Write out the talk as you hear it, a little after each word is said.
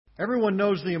Everyone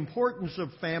knows the importance of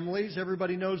families.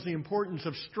 Everybody knows the importance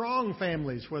of strong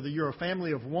families, whether you're a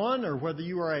family of one or whether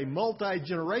you are a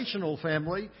multi-generational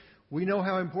family. We know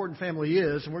how important family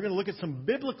is, and we're going to look at some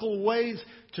biblical ways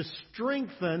to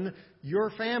strengthen your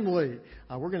family.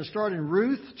 We're going to start in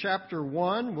Ruth chapter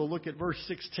 1. We'll look at verse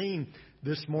 16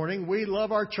 this morning. We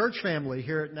love our church family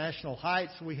here at National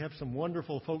Heights. We have some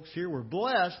wonderful folks here. We're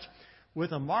blessed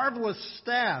with a marvelous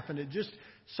staff, and it just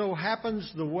so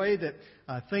happens the way that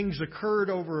things occurred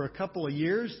over a couple of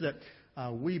years that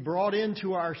we brought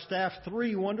into our staff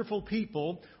 3 wonderful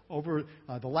people over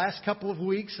the last couple of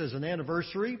weeks as an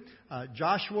anniversary.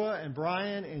 Joshua and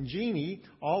Brian and Jeannie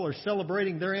all are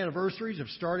celebrating their anniversaries of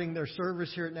starting their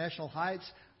service here at National Heights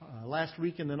last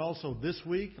week and then also this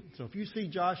week. So if you see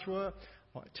Joshua,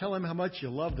 tell him how much you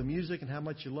love the music and how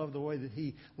much you love the way that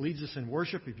he leads us in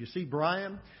worship. If you see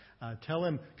Brian, tell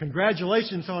him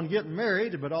congratulations on getting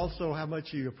married, but also how much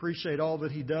you appreciate all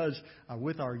that he does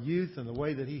with our youth and the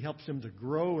way that he helps them to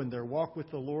grow in their walk with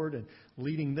the Lord and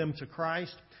leading them to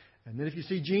Christ. And then if you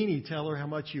see Jeannie, tell her how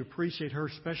much you appreciate her,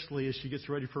 especially as she gets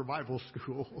ready for Bible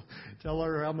school. Tell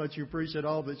her how much you appreciate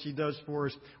all that she does for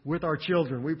us with our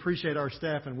children. We appreciate our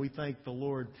staff, and we thank the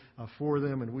Lord for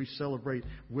them, and we celebrate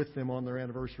with them on their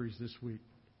anniversaries this week.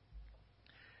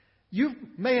 You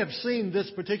may have seen this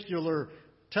particular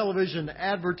television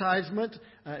advertisement.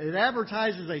 It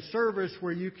advertises a service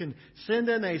where you can send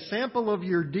in a sample of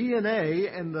your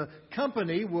DNA and the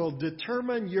company will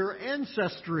determine your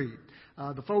ancestry.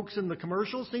 The folks in the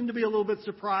commercial seem to be a little bit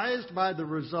surprised by the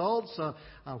results.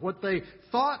 What they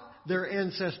thought their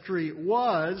ancestry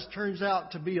was turns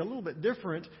out to be a little bit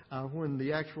different when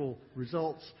the actual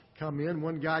results come in.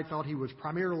 One guy thought he was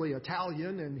primarily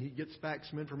Italian, and he gets back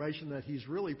some information that he's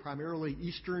really primarily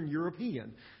Eastern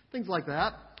European. Things like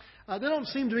that. They don't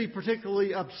seem to be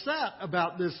particularly upset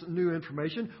about this new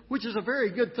information, which is a very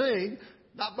good thing.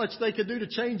 Not much they could do to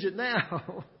change it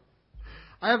now.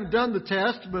 I haven't done the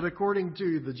test, but according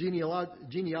to the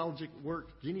genealogical work,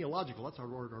 that's our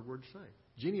word to say.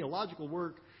 Genealogical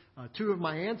work 2 of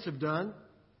my aunts have done.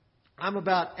 I'm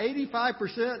about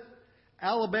 85%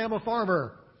 Alabama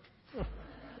farmer.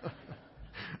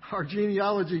 Our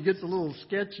genealogy gets a little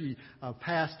sketchy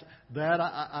past that.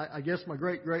 I guess my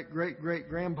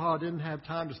great-great-great-great-grandpa didn't have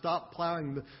time to stop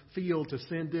plowing the field to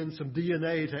send in some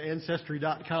DNA to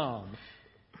Ancestry.com.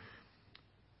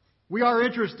 We are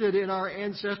interested in our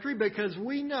ancestry because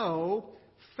we know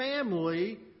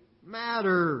family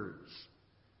matters.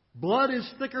 Blood is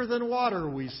thicker than water,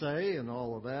 we say, and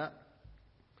all of that.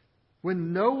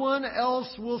 When no one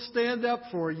else will stand up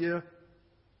for you,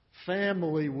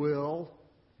 family will.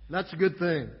 That's a good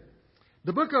thing.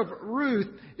 The book of Ruth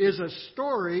is a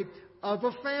story of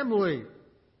a family,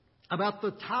 about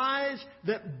the ties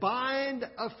that bind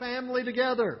a family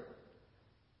together.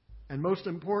 And most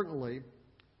importantly,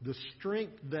 the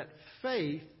strength that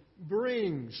faith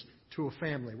brings to a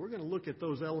family. We're going to look at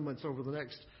those elements over the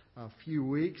next few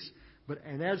weeks.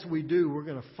 And as we do, we're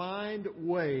going to find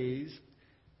ways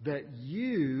that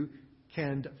you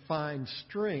can find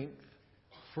strength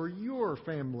for your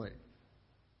family.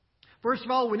 First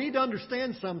of all, we need to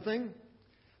understand something.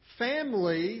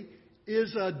 Family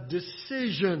is a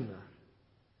decision.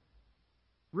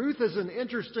 Ruth is an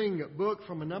interesting book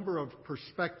from a number of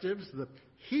perspectives. The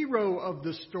hero of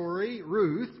the story,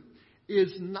 Ruth,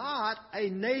 is not a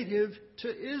native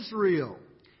to Israel.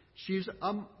 She's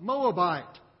a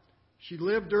Moabite. She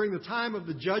lived during the time of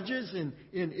the judges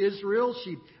in Israel.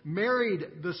 She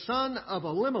married the son of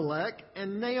Elimelech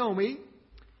and Naomi.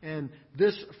 And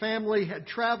this family had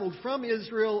traveled from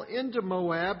Israel into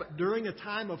Moab during a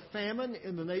time of famine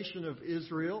in the nation of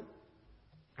Israel.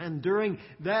 And during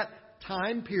that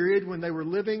time period when they were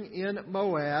living in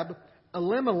Moab,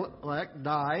 Elimelech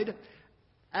died,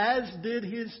 as did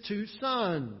his 2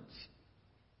 sons.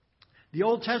 The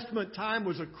Old Testament time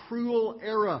was a cruel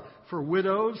era for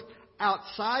widows.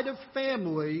 Outside of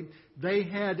family, they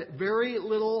had very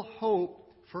little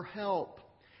hope for help.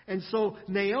 And so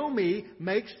Naomi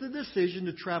makes the decision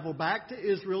to travel back to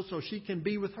Israel so she can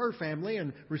be with her family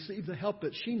and receive the help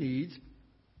that she needs.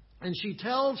 And she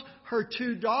tells her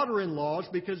 2 daughter-in-laws,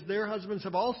 because their husbands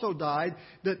have also died,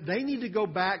 that they need to go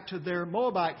back to their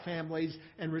Moabite families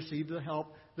and receive the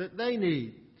help that they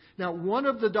need. Now, one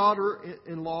of the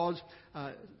daughter-in-laws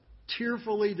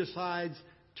tearfully decides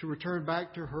to return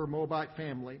back to her Moabite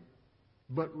family.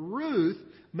 But Ruth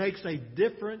makes a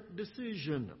different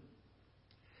decision.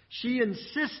 She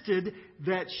insisted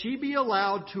that she be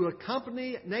allowed to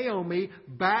accompany Naomi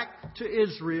back to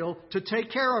Israel to take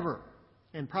care of her.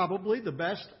 And probably the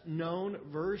best known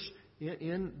verse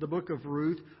in the book of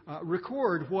Ruth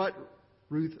record what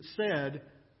Ruth said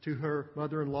to her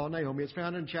mother-in-law Naomi. It's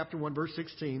found in chapter 1, verse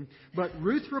 16. But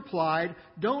Ruth replied,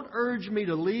 "Don't urge me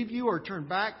to leave you or turn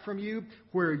back from you.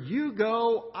 Where you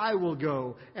go, I will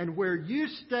go. And where you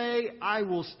stay, I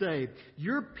will stay.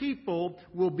 Your people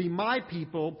will be my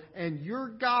people, and your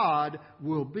God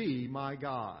will be my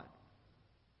God."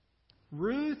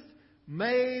 Ruth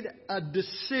made a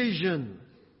decision.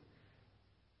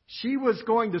 She was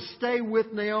going to stay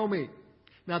with Naomi.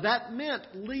 Now that meant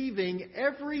leaving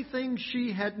everything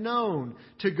she had known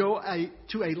to go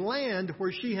to a land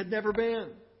where she had never been,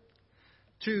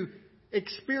 to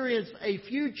experience a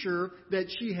future that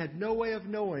she had no way of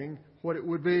knowing what it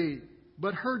would be.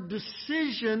 But her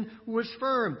decision was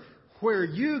firm. Where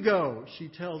you go, she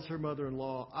tells her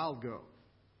mother-in-law, I'll go.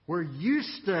 Where you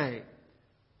stay,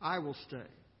 I will stay.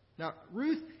 Now,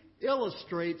 Ruth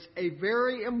illustrates a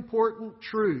very important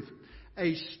truth.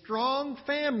 A strong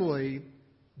family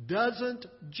doesn't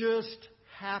just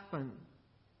happen.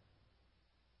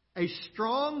 A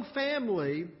strong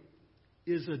family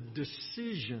is a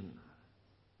decision.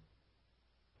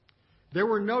 There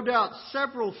were no doubt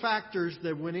several factors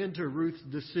that went into Ruth's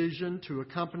decision to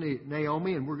accompany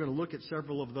Naomi, and we're going to look at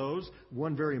several of those,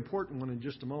 one very important one in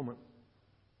just a moment.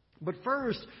 But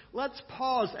first, let's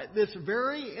pause at this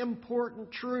very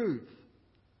important truth.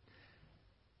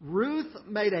 Ruth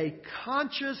made a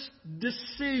conscious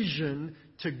decision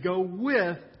to go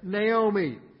with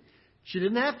Naomi. She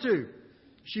didn't have to.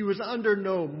 She was under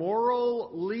no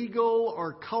moral, legal,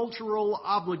 or cultural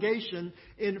obligation.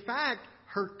 In fact,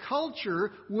 her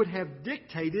culture would have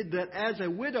dictated that as a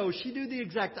widow, she do the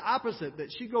exact opposite, that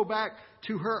she go back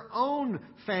to her own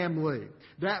family.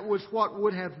 That was what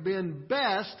would have been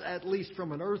best, at least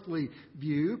from an earthly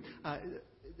view.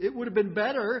 It would have been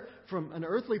better from an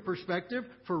earthly perspective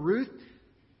for Ruth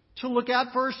to look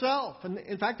out for herself. And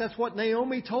in fact, that's what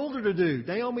Naomi told her to do.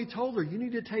 Naomi told her, you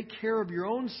need to take care of your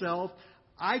own self.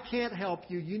 I can't help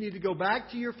you. You need to go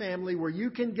back to your family where you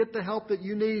can get the help that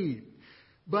you need.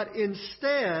 But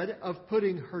instead of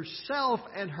putting herself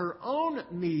and her own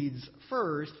needs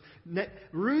first,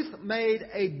 Ruth made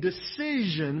a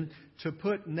decision to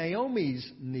put Naomi's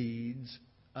needs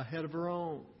ahead of her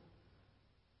own.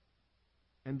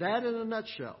 And that, in a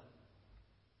nutshell,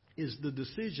 is the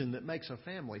decision that makes a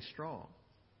family strong.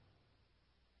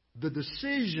 The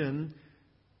decision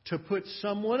to put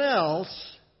someone else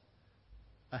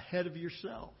ahead of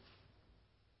yourself.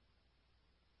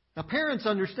 Now, parents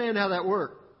understand how that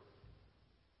works.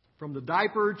 From the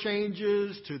diaper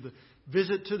changes to the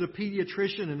visit to the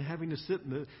pediatrician and having to sit in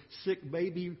the sick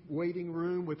baby waiting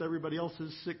room with everybody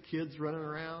else's sick kids running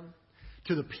around,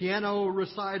 to the piano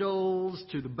recitals,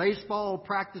 to the baseball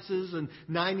practices in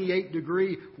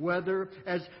 98-degree weather.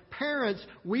 As parents,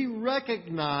 we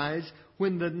recognize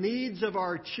when the needs of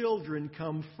our children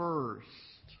come first.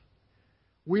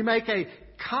 We make a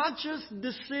conscious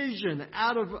decision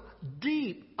out of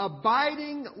deep,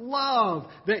 abiding love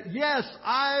that, yes,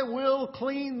 I will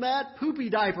clean that poopy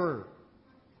diaper.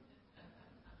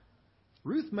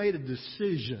 Ruth made a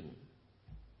decision.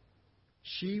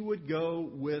 She would go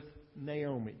with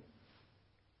Naomi.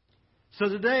 So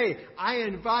today, I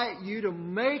invite you to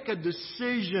make a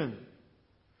decision.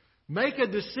 Make a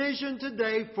decision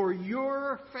today for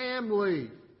your family.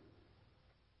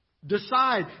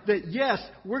 Decide that, yes,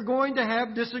 we're going to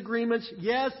have disagreements.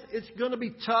 Yes, it's going to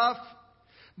be tough.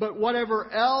 But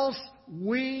whatever else,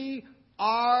 we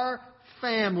are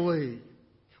family.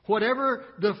 Whatever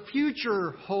the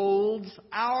future holds,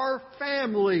 our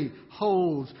family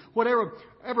holds. Whatever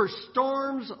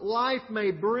storms life may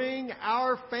bring,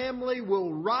 our family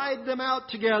will ride them out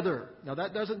together. Now,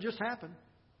 that doesn't just happen.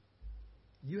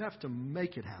 You have to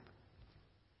make it happen.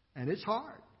 And it's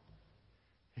hard.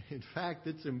 In fact,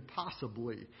 it's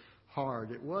impossibly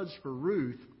hard. It was for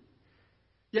Ruth.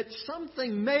 Yet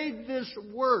something made this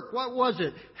work. What was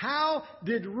it? How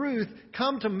did Ruth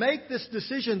come to make this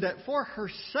decision that for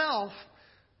herself,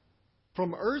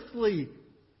 from earthly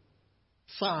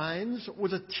signs,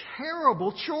 was a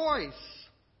terrible choice?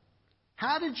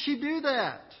 How did she do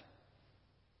that?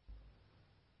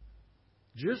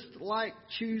 Just like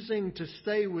choosing to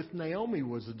stay with Naomi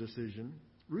was a decision,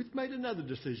 Ruth made another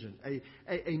decision.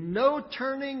 A no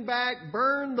turning back,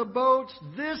 burn the boats,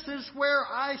 this is where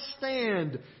I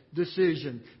stand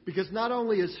decision. Because not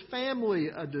only is family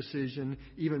a decision,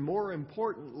 even more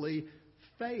importantly,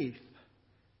 faith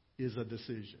is a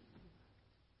decision.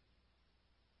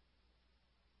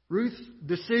 Ruth's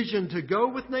decision to go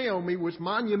with Naomi was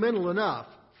monumental enough.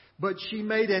 But she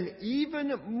made an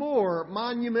even more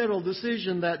monumental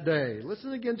decision that day.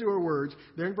 Listen again to her words.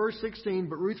 There in verse 16,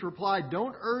 but Ruth replied,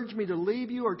 "Don't urge me to leave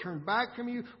you or turn back from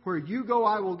you. Where you go,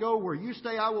 I will go. Where you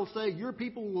stay, I will stay. Your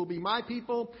people will be my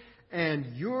people,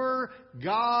 and your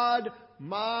God,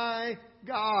 my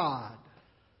God."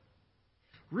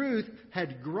 Ruth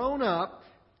had grown up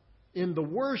in the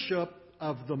worship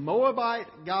of the Moabite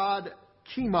god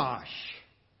Chemosh.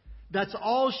 That's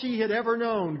all she had ever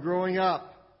known growing up.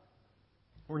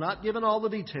 We're not given all the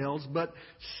details, but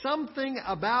something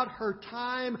about her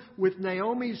time with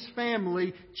Naomi's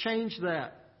family changed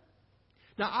that.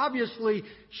 Now, obviously,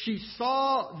 she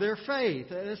saw their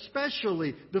faith,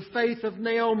 especially the faith of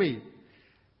Naomi.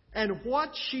 And what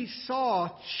she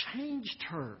saw changed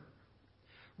her.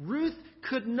 Ruth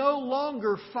could no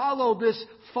longer follow this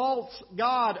false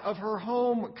god of her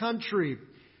home country.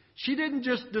 She didn't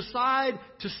just decide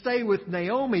to stay with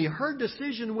Naomi. Her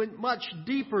decision went much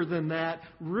deeper than that.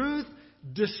 Ruth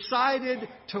decided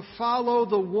to follow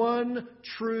the one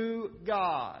true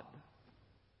God.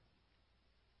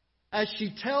 As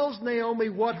she tells Naomi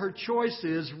what her choice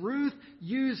is, Ruth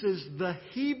uses the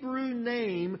Hebrew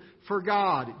name for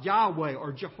God, Yahweh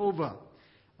or Jehovah.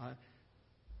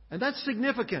 And that's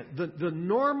significant. The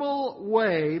normal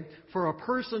way for a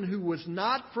person who was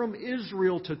not from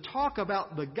Israel to talk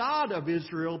about the God of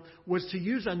Israel was to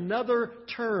use another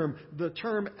term, the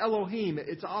term Elohim.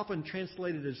 It's often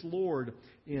translated as Lord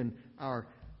in our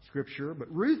Scripture,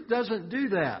 but Ruth doesn't do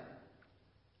that.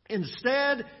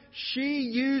 Instead, she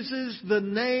uses the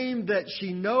name that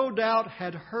she no doubt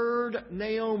had heard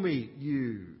Naomi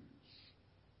use.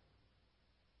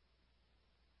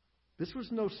 This was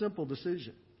no simple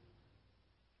decision.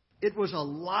 It was a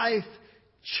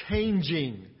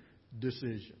life-changing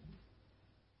decision.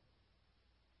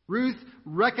 Ruth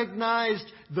recognized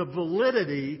the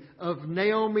validity of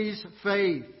Naomi's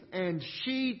faith, and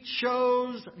she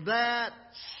chose that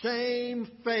same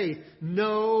faith.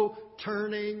 No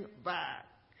turning back.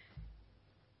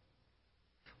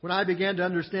 When I began to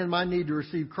understand my need to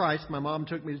receive Christ, my mom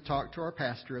took me to talk to our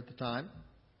pastor at the time.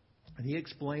 And he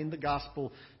explained the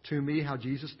gospel to me, how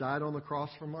Jesus died on the cross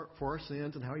for our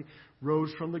sins and how he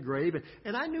rose from the grave.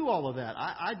 And I knew all of that.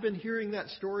 I'd been hearing that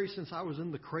story since I was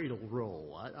in the cradle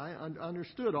roll. I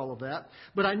understood all of that.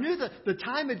 But I knew that the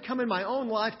time had come in my own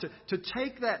life to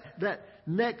take that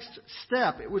next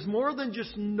step. It was more than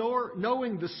just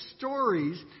knowing the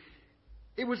stories.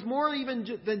 It was more even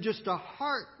than just a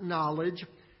heart knowledge.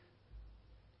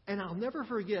 And I'll never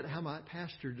forget how my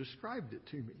pastor described it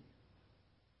to me.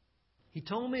 He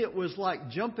told me it was like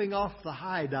jumping off the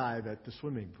high dive at the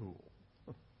swimming pool.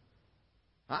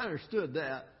 I understood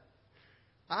that.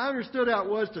 I understood how it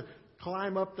was to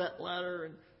climb up that ladder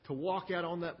and to walk out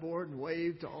on that board and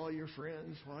wave to all your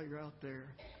friends while you're out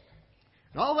there.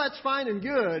 And all that's fine and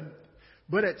good,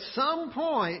 but at some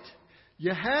point,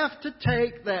 you have to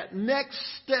take that next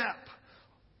step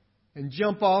and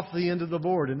jump off the end of the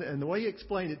board. And the way he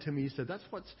explained it to me, he said, that's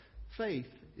what faith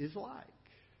is like.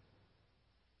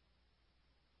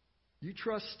 You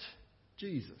trust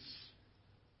Jesus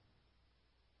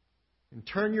and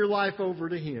turn your life over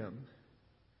to Him,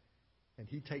 and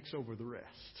He takes over the rest.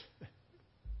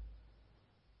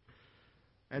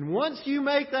 And once you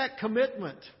make that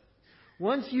commitment,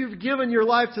 once you've given your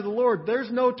life to the Lord,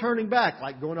 there's no turning back,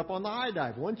 like going up on the high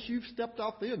dive. Once you've stepped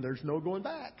off the end, there's no going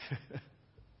back.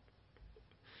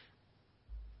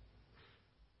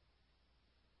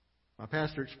 My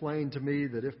pastor explained to me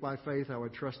that if by faith I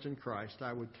would trust in Christ,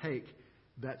 I would take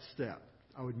that step.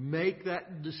 I would make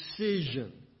that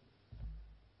decision.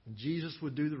 And Jesus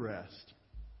would do the rest.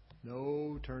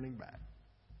 No turning back.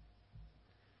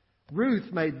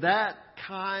 Ruth made that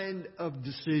kind of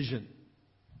decision.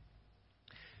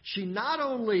 She not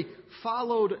only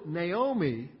followed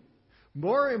Naomi,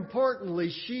 more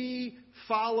importantly, she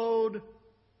followed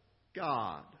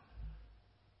God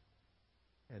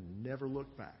and never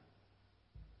looked back.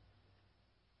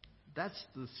 That's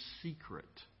the secret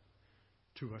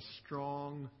to a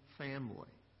strong family.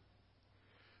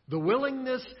 The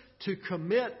willingness to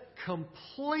commit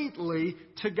completely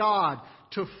to God,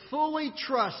 to fully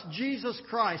trust Jesus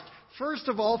Christ, first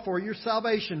of all for your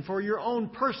salvation, for your own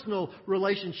personal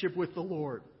relationship with the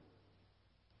Lord.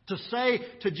 To say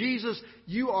to Jesus,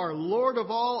 you are Lord of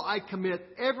all. I commit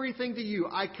everything to you.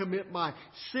 I commit my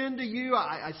sin to you.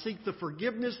 I seek the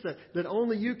forgiveness that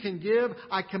only you can give.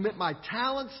 I commit my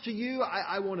talents to you.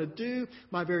 I want to do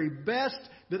my very best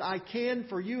that I can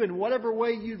for you in whatever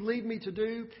way you lead me to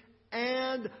do.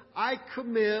 And I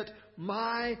commit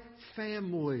my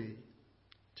family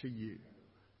to you.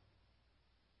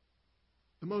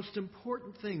 The most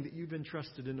important thing that you've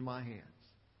entrusted into my hands.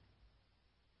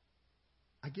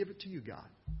 I give it to you, God.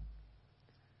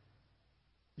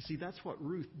 You see, that's what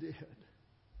Ruth did.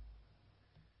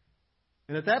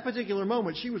 And at that particular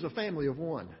moment, she was a family of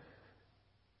one.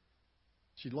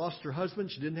 She'd lost her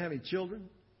husband. She didn't have any children.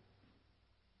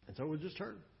 And so it was just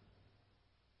her.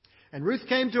 And Ruth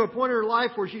came to a point in her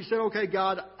life where she said, okay,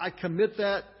 God, I commit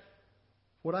that,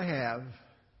 what I have,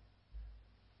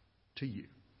 to you.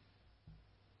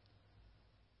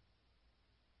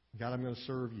 God, I'm going to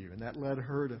serve you. And that led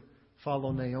her to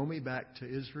follow Naomi back to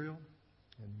Israel.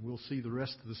 And we'll see the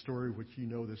rest of the story, which you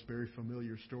know, this very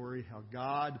familiar story, how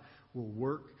God will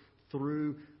work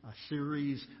through a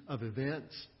series of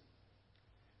events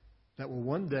that will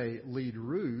one day lead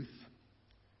Ruth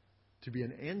to be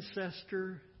an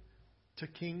ancestor to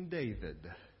King David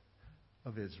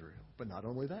of Israel. But not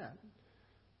only that,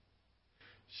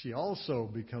 she also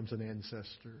becomes an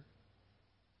ancestor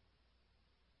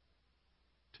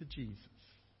to Jesus.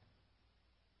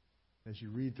 As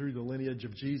you read through the lineage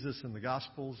of Jesus in the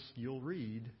Gospels, you'll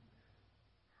read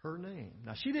her name.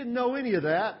 Now, she didn't know any of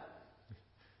that.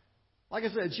 Like I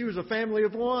said, she was a family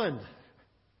of one.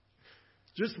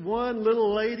 Just one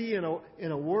little lady in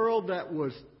a world that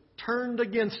was turned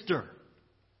against her.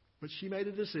 But she made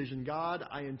a decision. God,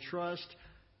 I entrust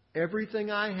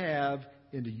everything I have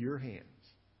into your hands.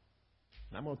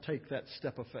 And I'm going to take that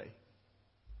step of faith.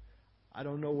 I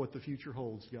don't know what the future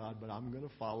holds, God, but I'm going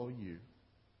to follow you.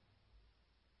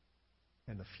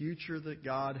 And the future that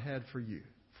God had for you,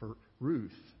 for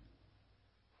Ruth,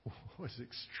 was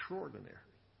extraordinary.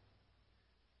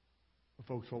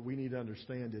 Folks, what we need to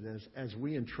understand is as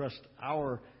we entrust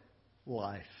our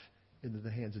life into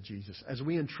the hands of Jesus, as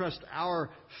we entrust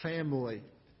our family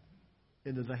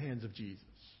into the hands of Jesus,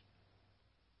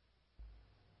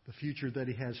 the future that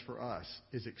He has for us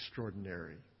is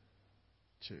extraordinary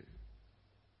too.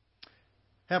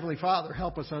 Heavenly Father,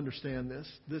 help us understand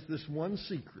this one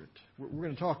secret. We're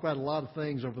going to talk about a lot of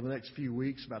things over the next few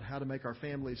weeks about how to make our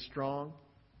families strong.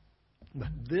 But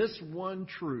this one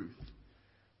truth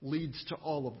leads to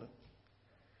all of them.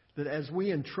 That as we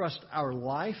entrust our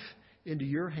life into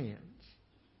your hands,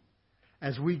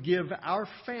 as we give our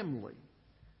family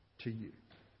to you,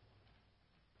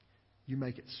 you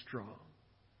make it strong.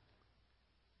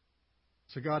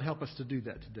 So God, help us to do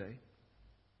that today.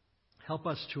 Help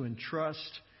us to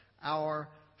entrust our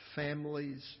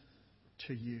families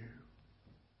to you.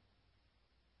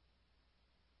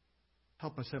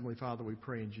 Help us, Heavenly Father, we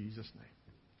pray in Jesus'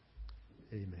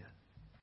 name. Amen.